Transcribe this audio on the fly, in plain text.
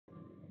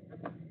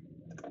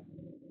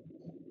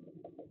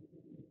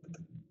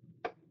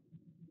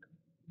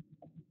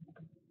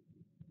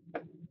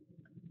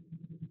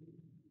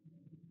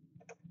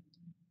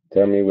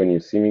Tell me when you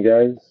see me,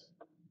 guys.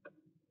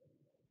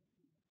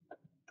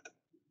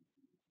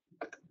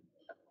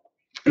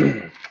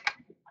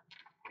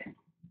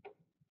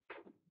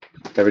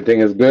 Everything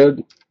is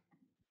good.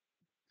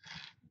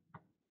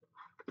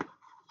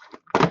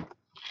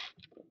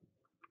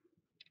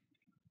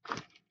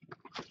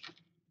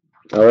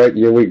 All right,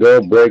 here we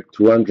go. Break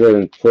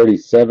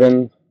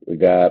 247. We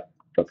got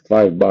a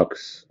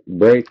 $5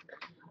 break,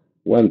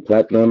 one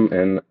platinum,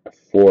 and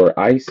four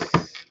ice.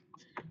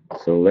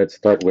 So let's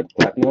start with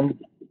platinum.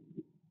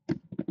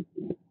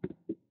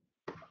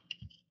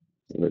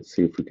 Let's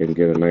see if we can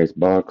get a nice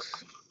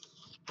box.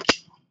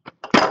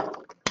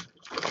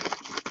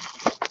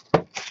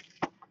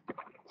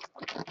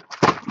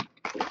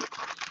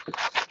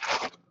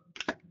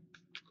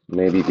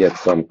 Maybe get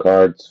some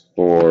cards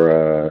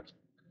for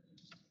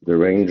the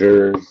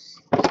Rangers.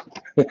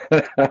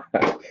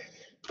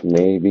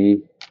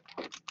 Maybe.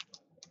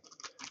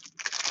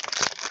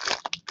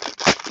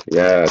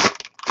 Yeah,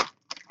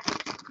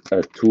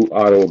 a 2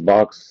 auto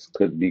box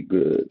could be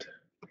good.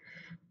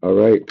 All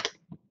right.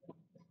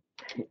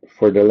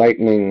 For the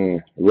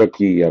Lightning,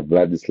 rookie of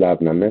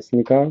Vladislav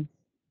Namestnikov.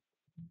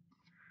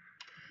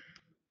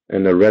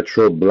 And a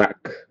retro black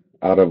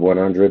out of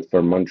 100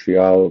 for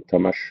Montreal,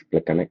 Tomas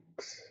Plekanec.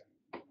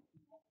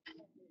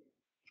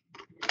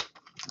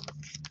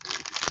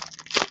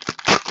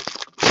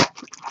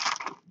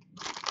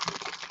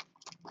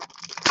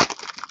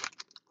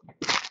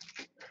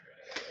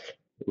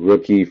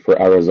 Rookie for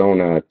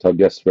Arizona,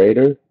 Tobias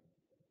Rader.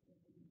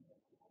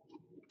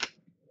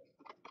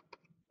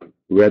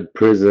 Red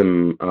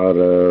Prism out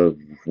of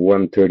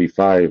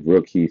 135,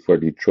 rookie for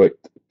Detroit,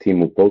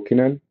 Teemu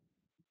Pulkkinen.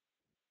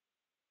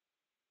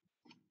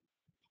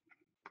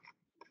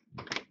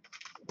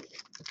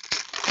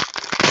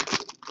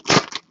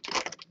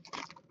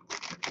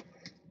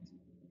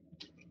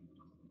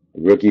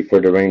 Rookie for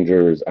the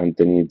Rangers,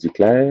 Anthony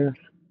Duclair.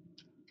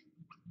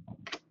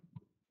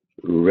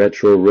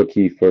 Retro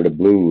rookie for the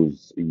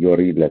Blues,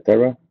 Yori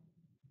Lehtera.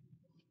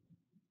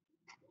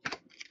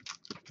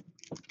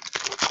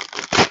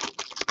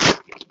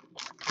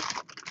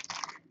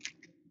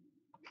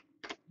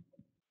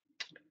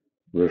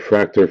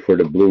 Refractor for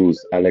the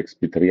Blues, Alex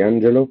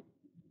Pietrangelo.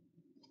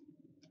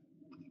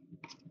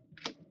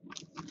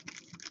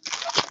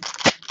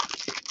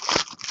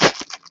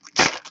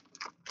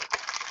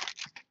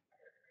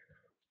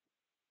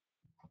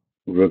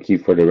 Rookie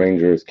for the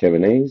Rangers,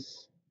 Kevin Hayes.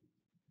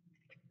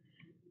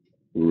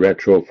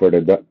 Retro for the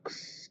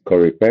Ducks,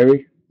 Corey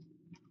Perry.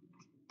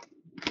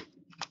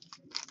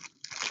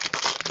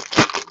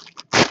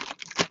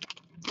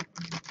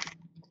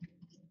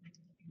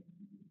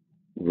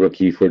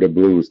 Rookie for the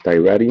Blues,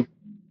 Tyrati.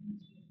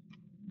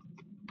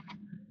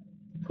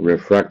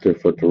 Refractor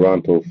for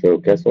Toronto, Phil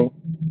Kessel.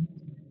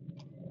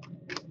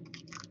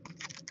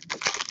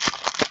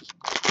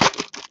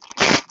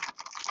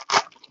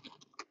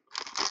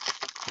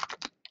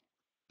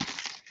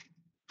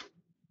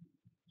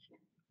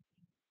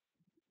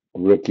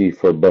 Rookie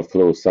for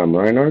Buffalo, Sam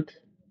Reinhart.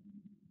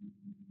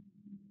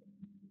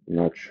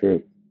 Not sure.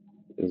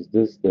 Is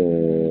this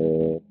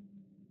the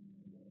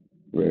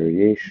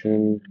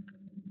variation?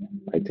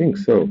 I think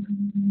so.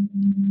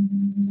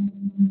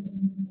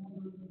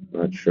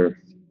 Not sure.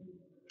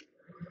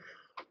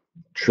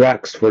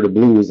 Tracks for the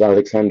Blues,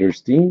 Alexander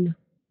Steen.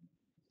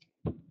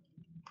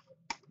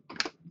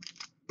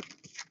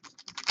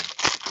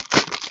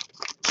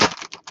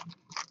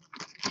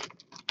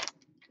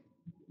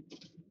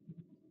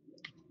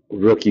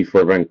 Rookie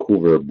for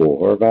Vancouver, Bo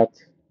Horvat.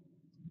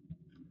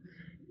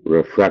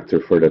 Refractor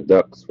for the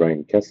Ducks,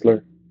 Ryan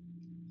Kessler.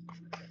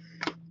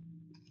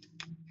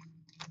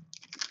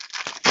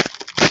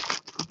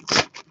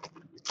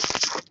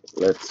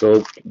 Let's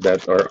hope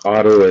that our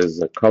auto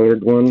is a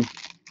colored one.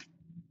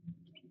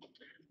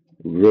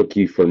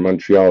 Rookie for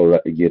Montreal,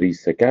 Yuri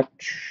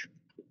Sekach.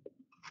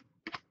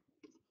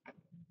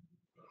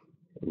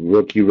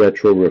 Rookie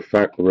retro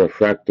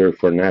refractor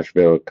for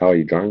Nashville, Kyle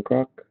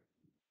Jarnkrok.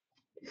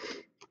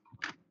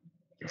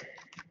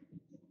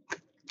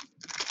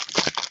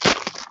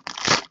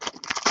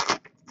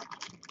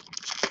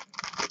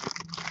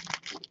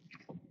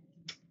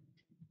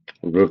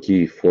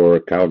 Rookie for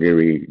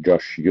Calgary,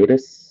 Josh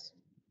Udis.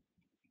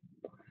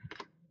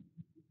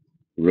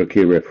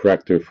 Rookie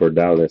refractor for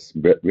Dallas,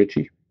 Brett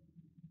Ritchie.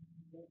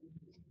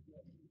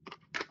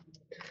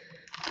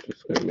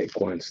 Just gonna make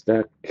one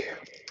stack.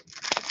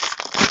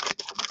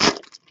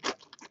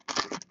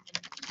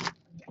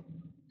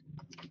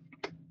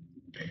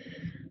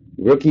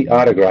 Rookie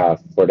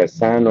autograph for the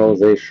San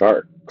Jose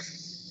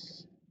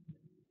Sharks,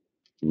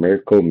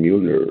 Mirko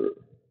Mueller.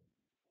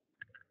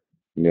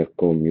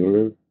 Mirko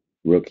Mueller,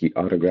 rookie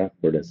autograph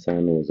for the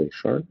San Jose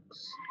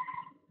Sharks.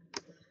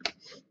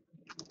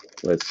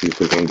 Let's see if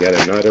we can get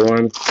another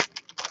one.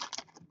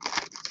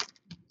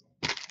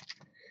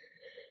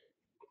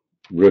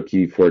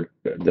 Rookie for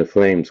the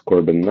Flames,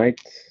 Corbin Knight.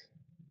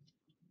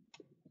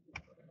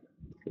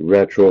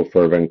 Retro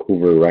for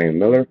Vancouver, Ryan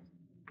Miller.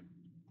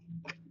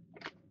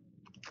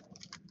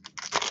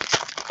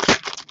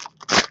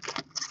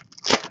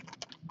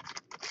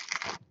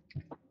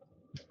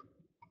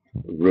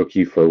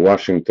 Rookie for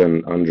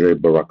Washington, Andre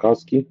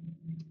Burakovsky.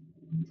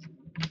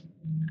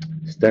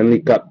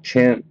 Stanley Cup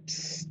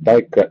champs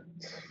die cut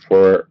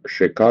for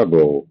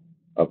Chicago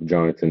of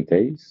Jonathan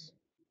Toews.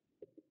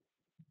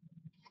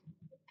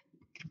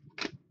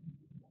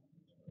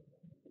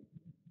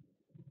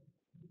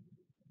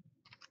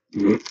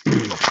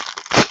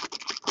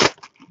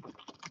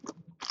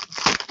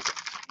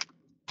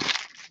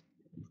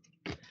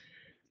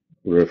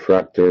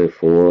 Refractor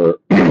for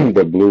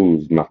the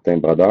Blues, Martin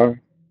Brodeur.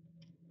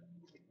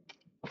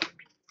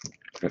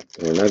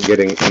 We're not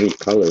getting any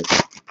color.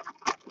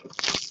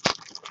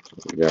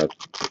 We got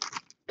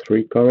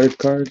 3 colored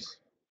cards.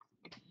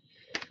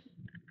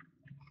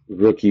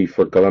 Rookie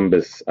for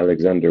Columbus,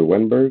 Alexander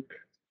Wennberg.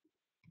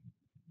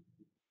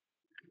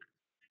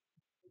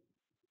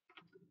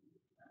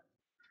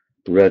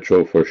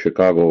 Retro for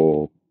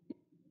Chicago,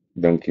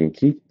 Duncan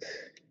Keith.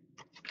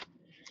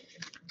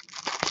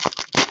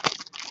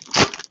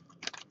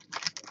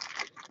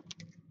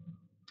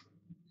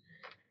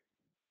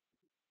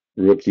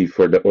 Rookie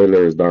for the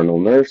Oilers, Darnell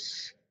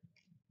Nurse.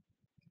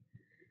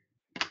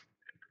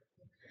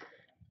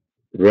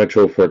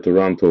 Retro for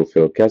Toronto,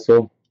 Phil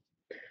Kessel.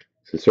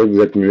 C'est sûr que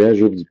vous êtes muet,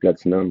 j'ouvre du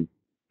Platinum.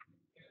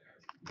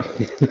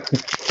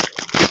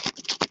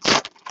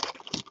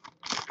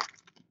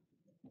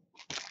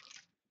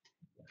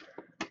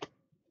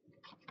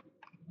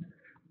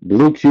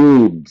 Blue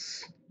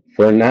Cubes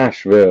for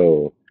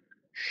Nashville,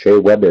 Shea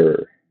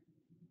Weber.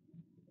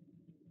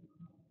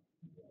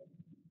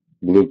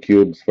 Blue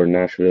Cubes for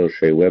Nashville,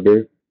 Shea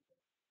Weber.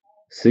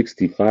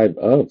 65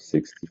 of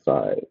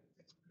 65.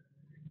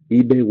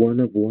 eBay 1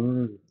 of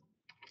 1.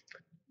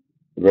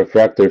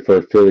 Refractor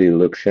for Philly,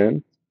 Luke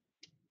Shen.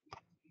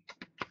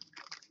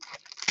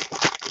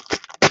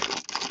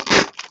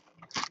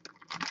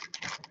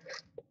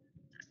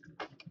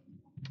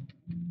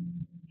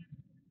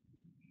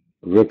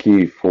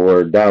 Rookie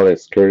for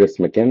Dallas, Curtis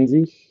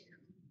McKenzie.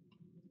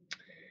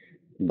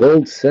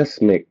 Gold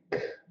Sesmic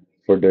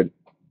for the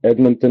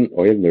Edmonton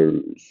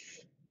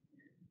Oilers.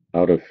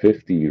 Out of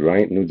 50,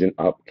 Ryan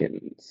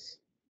Nugent-Hopkins.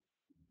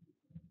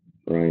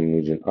 Ryan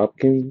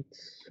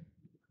Nugent-Hopkins.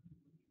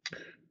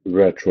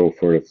 Retro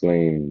for the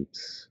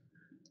Flames,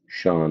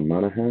 Sean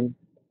Monahan.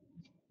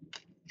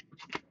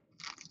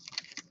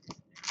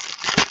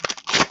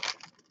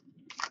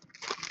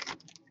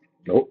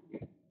 Nope.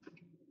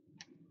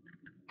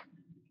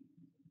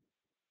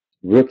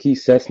 Rookie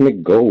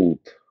Seismic Gold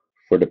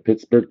for the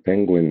Pittsburgh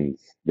Penguins,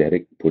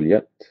 Derek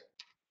Pouliot.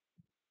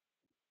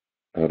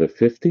 Out of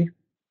 50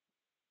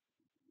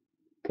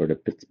 for the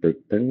Pittsburgh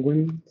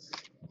Penguins.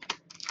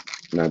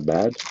 Not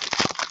bad.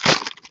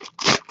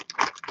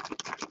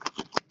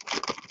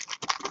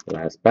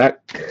 Last pack.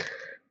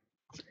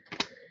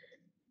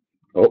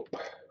 Oh,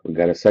 we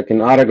got a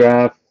second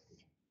autograph.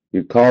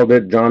 You called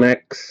it, John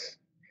X.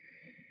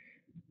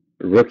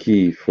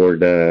 Rookie for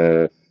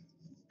the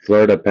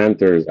Florida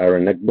Panthers,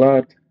 Aaron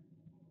Ekblad.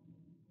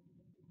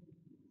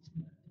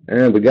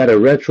 And we got a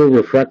retro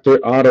refractor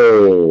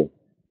auto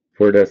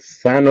for the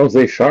San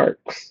Jose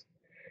Sharks,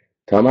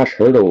 Tomas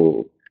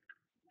Hertl.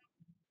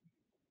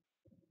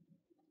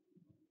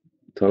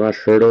 Tomas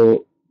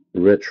Hertl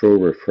retro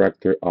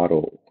refractor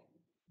auto.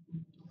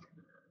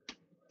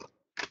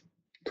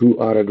 2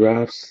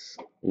 autographs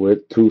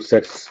with 2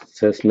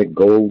 seismic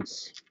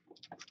golds.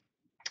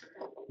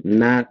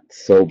 Not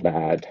so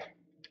bad.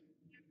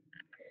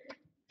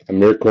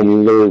 Mirko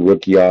Mueller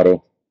rookie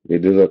auto. They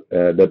do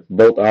the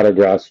both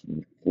autographs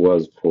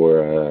was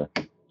for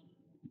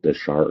the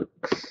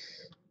Sharks.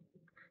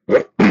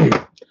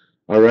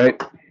 All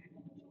right,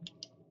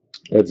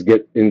 let's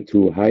get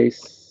into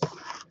ice.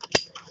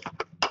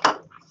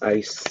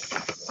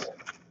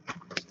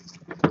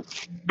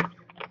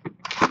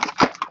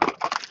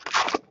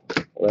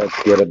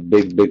 Let's get a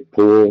big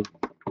pool.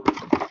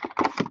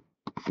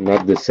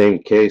 Not the same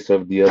case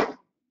of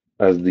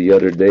as the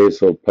other day,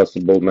 so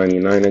possible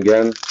 99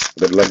 again.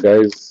 Good luck,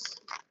 guys.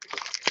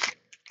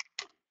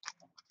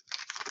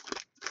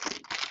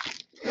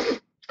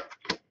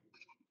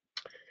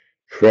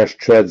 Fresh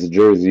Treads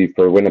jersey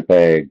for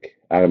Winnipeg,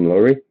 Adam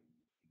Laurie.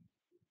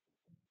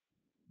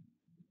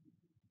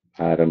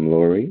 Adam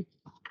Laurie.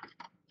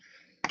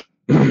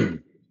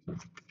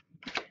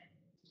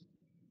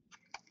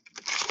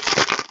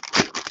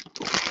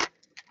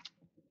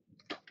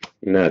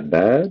 Not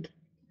bad.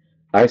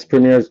 Ice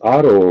Premier's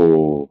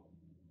auto,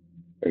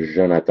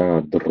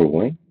 Jonathan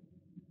Drouin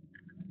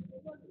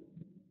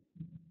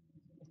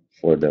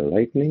for the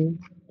Lightning.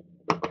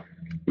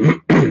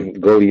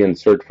 Goalie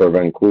insert for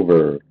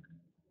Vancouver,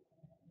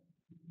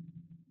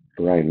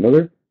 Ryan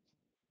Miller.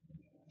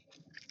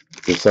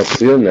 J'ai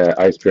sorti une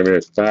Ice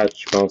Premier Stat,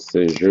 je pense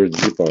que c'est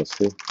jeudi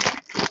passé.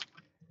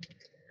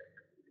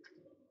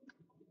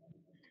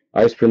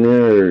 Ice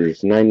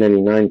Premiers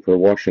 $9.99 for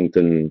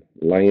Washington,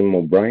 Liam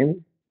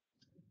O'Brien.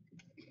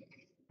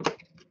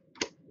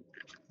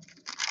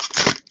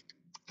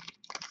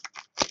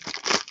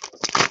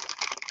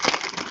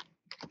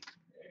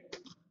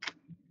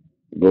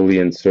 Goalie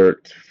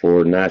insert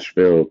for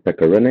Nashville,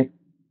 Pecorine.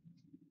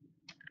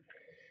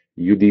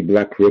 UD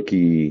Black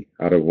rookie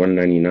out of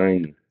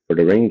 199 for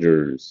the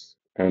Rangers,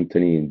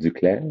 Anthony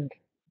Duclair.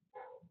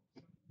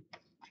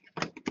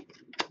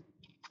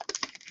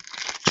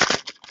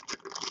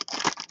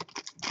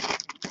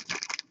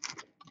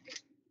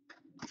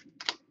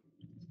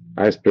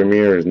 Ice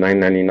Premiers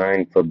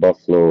 999 for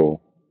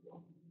Buffalo,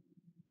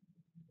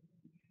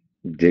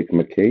 Jake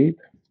McCabe.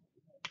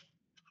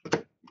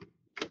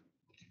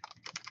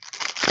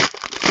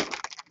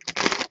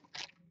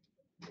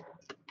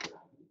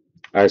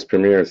 Ice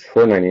Premiers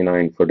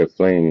 499 for the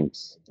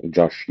Flames,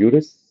 Josh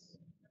Udis.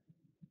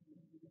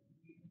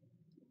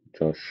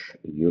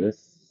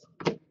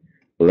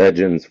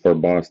 Legends for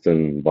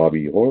Boston,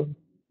 Bobby Orr.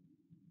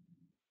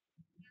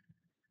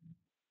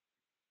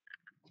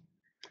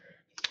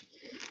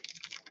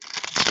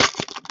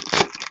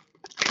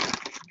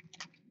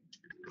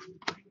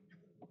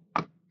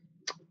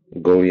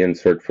 Goalie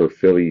insert for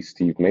Philly,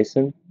 Steve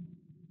Mason.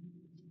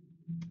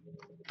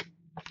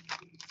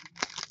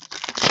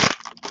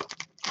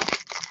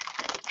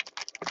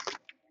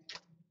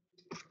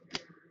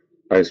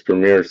 Ice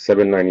Premier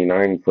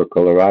 $7.99 for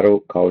Colorado,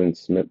 Colin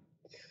Smith.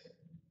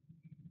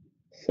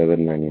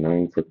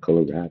 $7.99 for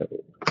Colorado.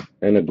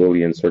 And a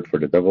goalie insert for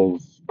the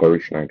Devils, Corey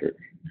Schneider.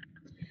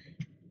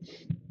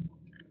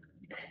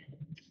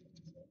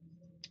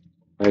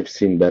 I've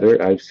seen better.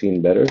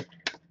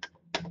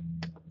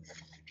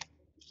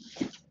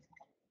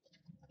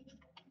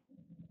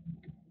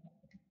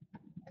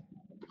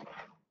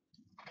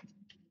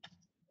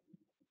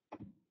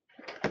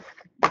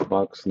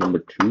 Box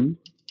number 2.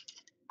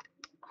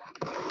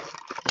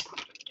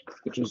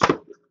 Just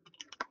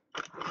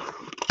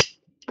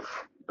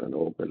gonna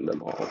open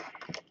them all.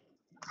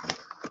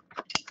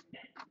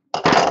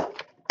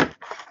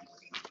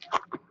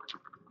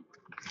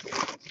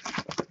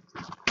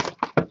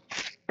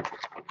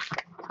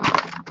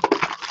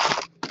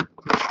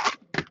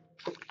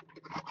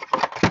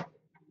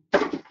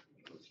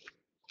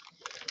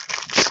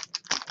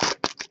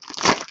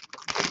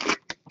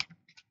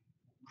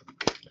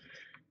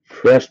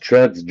 Fresh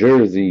Treads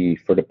jersey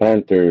for the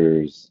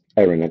Panthers,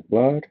 Aaron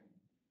Ekblad.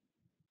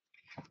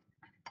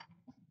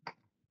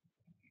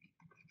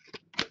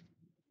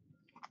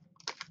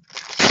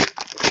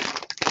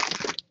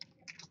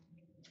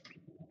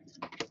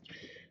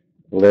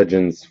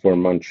 Legends for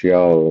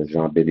Montreal,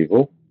 Jean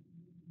Béliveau.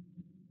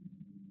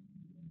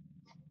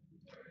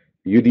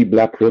 UD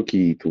Black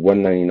rookie to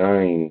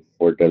 199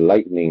 for the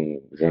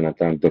Lightning,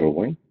 Jonathan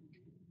Drouin.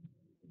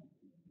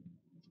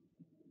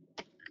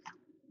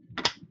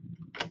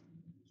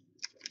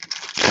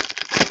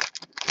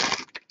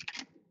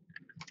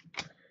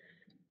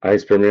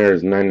 Ice Premier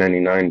is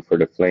 $9.99 for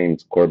the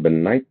Flames,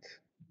 Corbin Knight.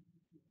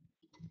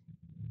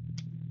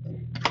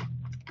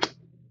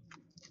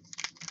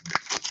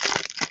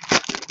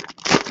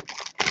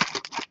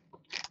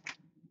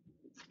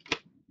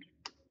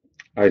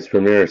 Ice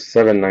Premier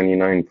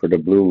 $7.99 for the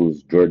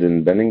Blues,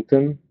 Jordan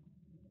Bennington.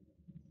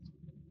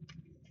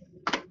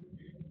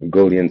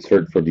 Goalie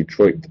insert for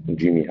Detroit,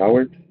 Jimmy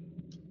Howard.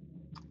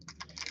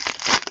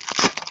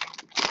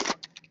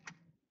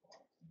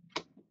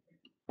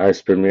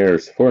 Ice Premier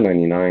is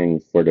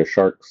 $4.99 for the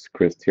Sharks,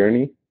 Chris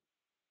Tierney.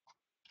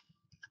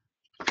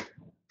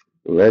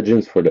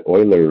 Legends for the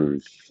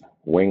Oilers,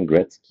 Wayne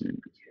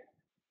Gretzky.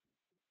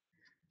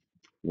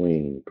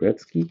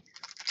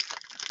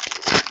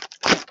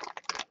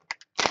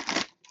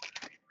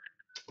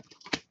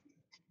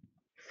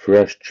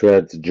 Fresh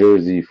Treads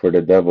jersey for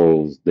the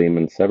Devils,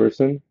 Damon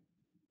Severson.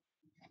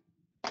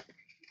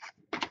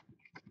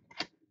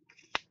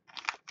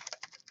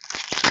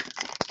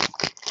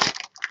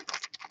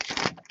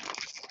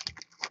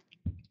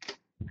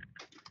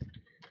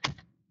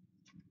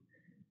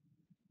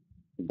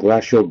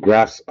 Glacial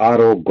Grass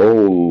Auto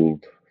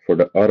Gold for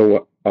the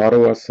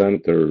Ottawa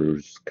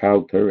Senators,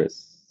 Kyle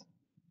Turris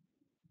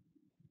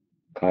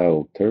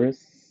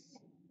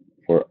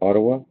for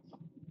Ottawa.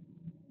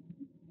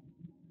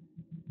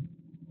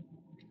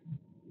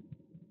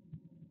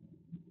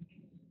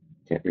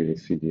 Can't really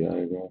see the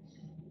autograph.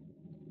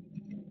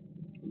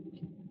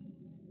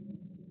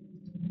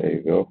 There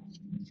you go.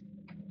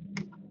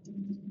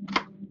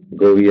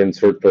 Goalie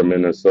insert for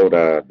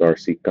Minnesota,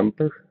 Darcy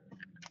Kuemper.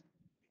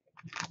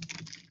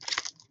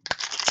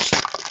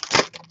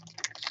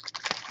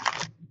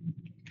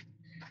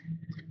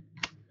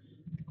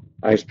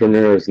 Ice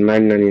Premier is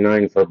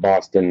 $9.99 for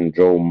Boston,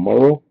 Joe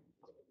Morrow.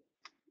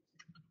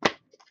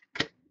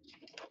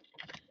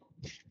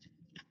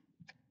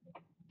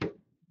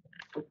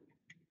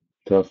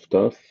 Tough.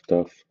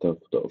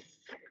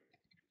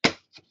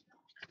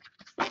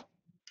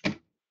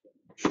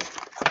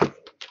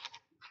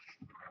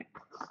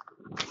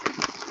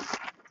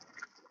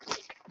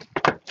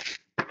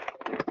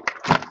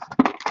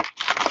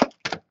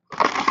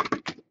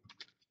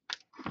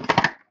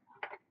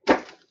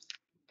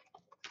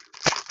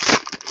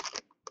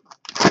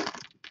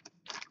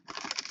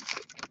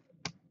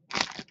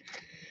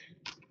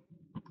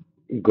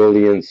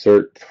 Goalie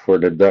insert for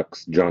the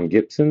Ducks, John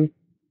Gibson.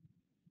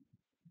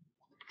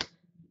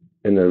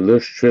 An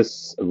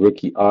illustrious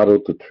rookie auto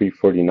to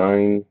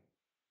 349,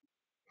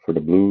 For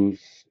the Blues,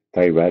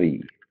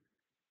 Tyrati.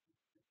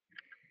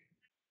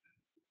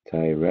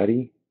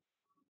 Tyrati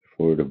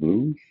for the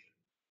Blues.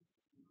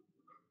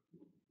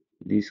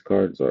 These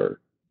cards are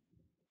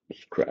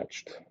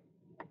scratched.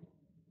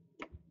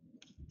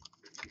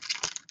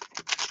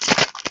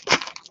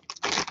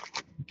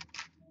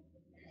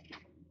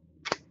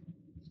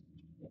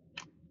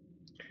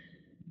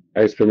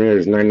 Ice Premier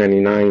is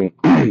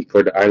 $9.99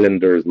 for the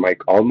Islanders,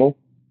 Mike Almo.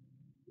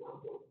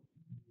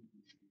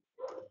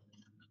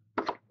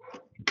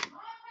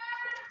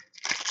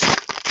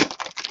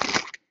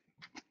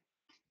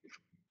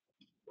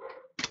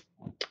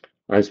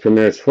 Ice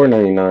Premier is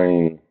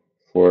 $4.99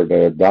 for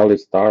the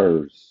Dallas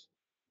Stars,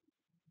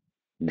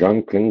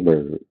 John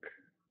Klingberg.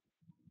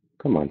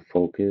 Come on,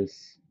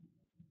 focus.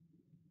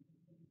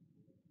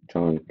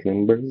 John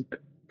Klingberg.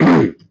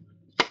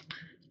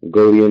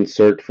 Goalie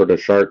insert for the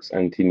Sharks,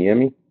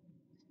 Antiniemi.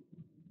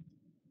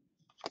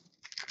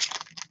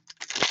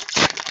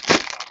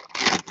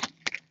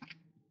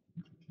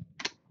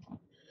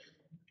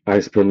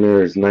 Ice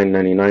Premier is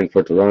 $9.99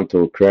 for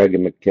Toronto, Craig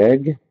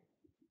McKegg.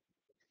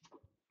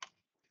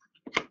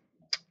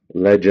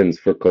 Legends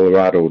for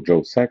Colorado,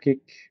 Joe Sakic.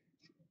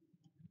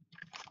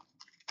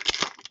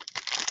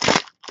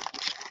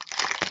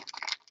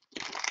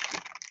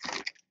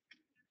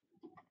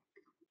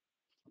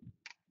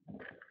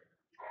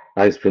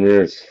 Ice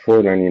Premier is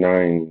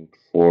 $4.99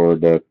 for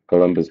the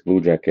Columbus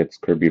Blue Jackets,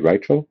 Kirby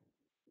Reichel.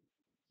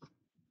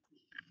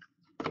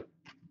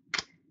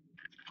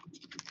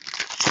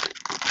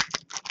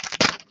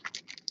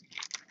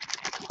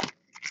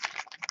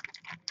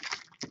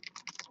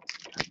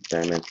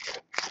 Damn it.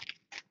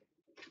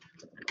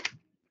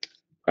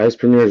 Ice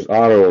Premier's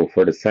auto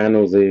for the San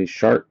Jose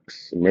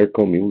Sharks,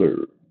 Mirko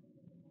Mueller.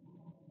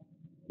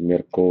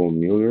 Mirko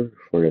Mueller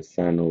for the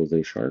San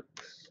Jose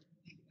Sharks.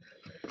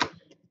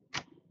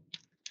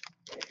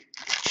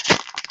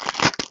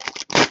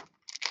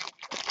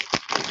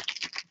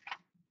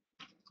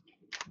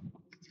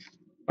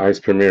 Ice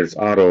Premier's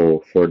auto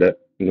for the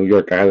New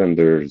York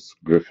Islanders,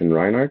 Griffin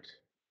Reinhart.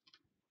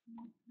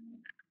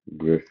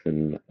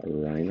 Griffin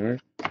Reinhart.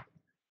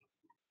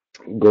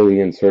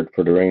 Goalie insert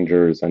for the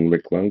Rangers, and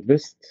Rick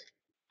Lundqvist.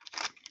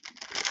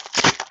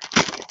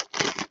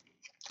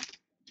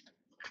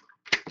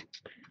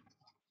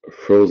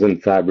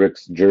 Frozen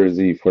Fabrics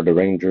jersey for the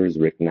Rangers,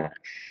 Rick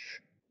Nash.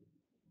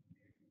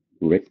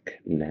 Rick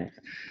Nash.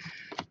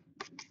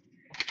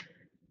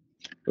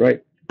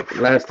 Right,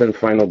 last and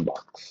final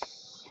box.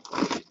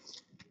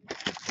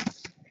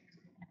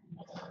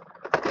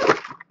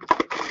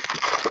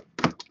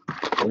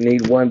 We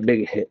need one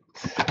big hit.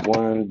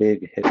 One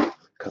big hit.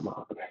 Come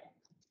on.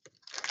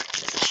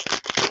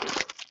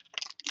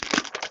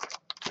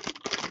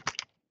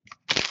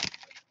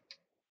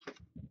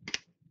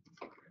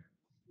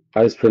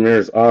 Ice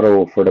Premier's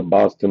auto for the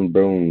Boston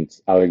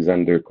Bruins,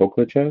 Alexander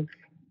Koklachev.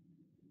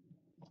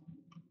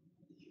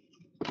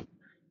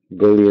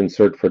 Goalie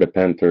insert for the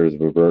Panthers,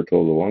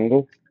 Roberto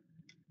Luongo.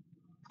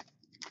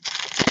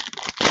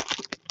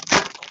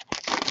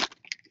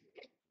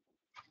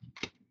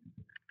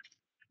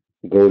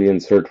 Goalie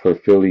insert for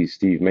Philly,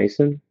 Steve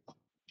Mason.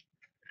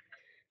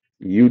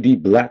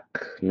 UD Black,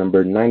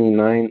 number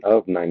 99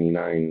 of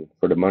 99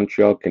 for the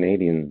Montreal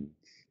Canadiens,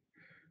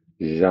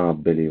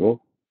 Jean Beliveau.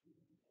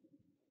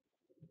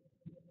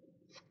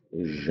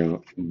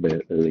 Jean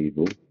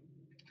Beliveau.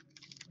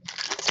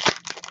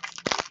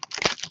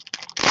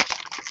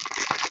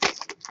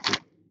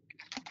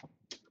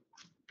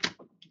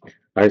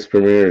 Ice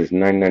Premier is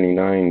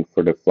 $9.99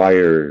 for the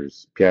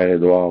Flyers,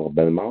 Pierre-Edouard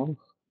Bellemare.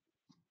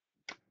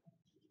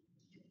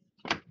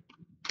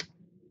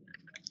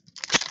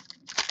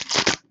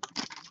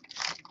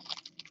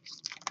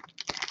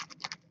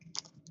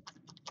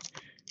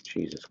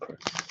 Jesus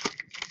Christ.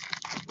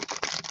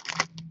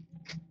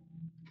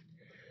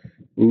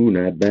 Ooh,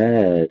 not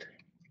bad.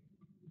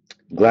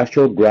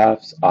 Glacial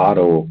Graphs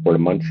auto for the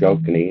Montreal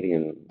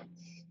Canadiens,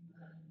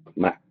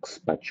 Max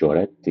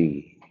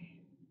Pacioretty.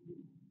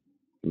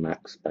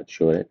 Max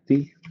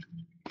Pacioretty.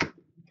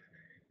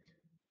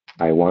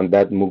 I want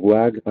that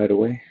Mugwag, by the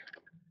way.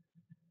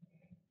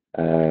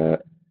 Goalie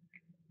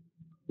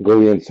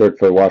insert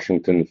for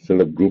Washington,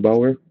 Philip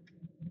Grubauer.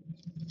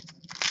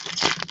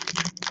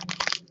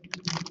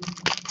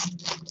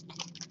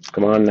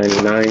 Come on,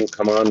 99.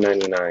 Come on,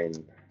 99.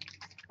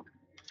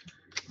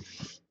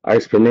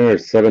 Ice Premier,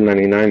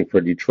 $7.99 for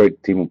Detroit,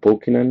 Timo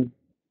Pulkkinen.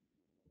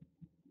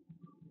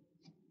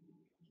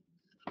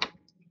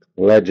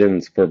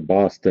 Legends for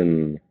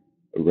Boston,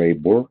 Ray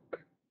Bourque.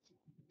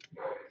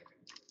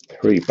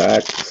 3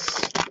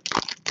 packs.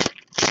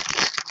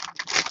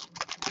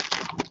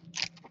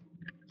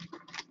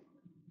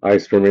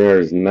 Ice Premier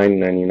is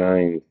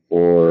 $9.99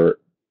 for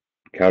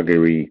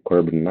Calgary,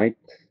 Corbin Knight.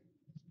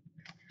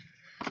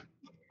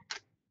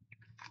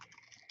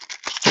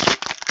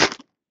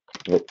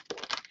 Oh,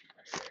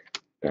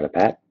 got a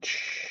patch.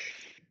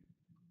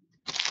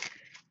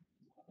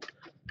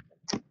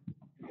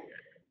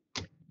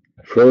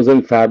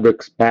 Frozen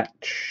Fabrics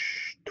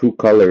patch, 2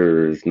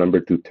 colors, number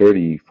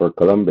 230 for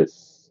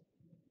Columbus,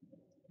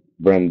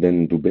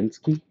 Brandon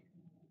Dubinsky.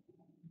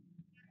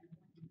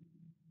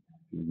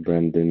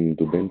 Brandon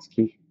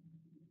Dubinsky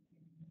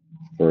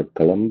for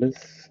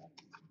Columbus.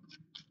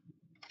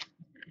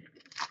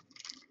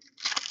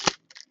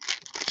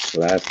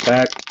 Last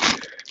pack.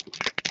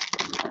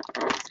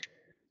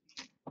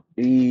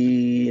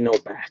 No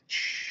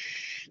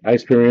patch.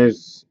 Ice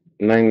Premiers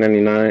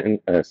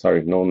 9.99.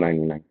 Sorry, no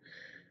 99.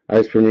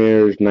 Ice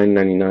Premiers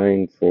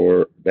 9.99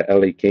 for the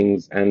LA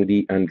Kings.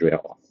 Andy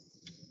Andreoff.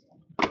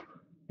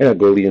 And a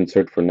goalie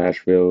insert for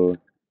Nashville.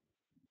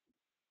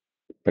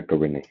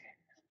 Pecorine.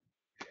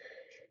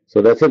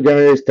 So that's it,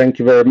 guys. Thank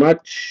you very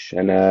much,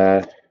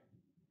 and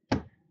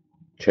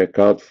check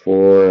out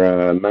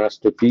for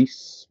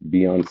Masterpiece.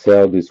 Be on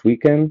sale this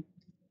weekend.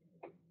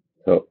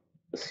 So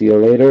see you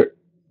later.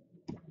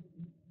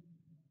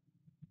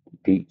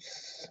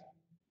 Peace.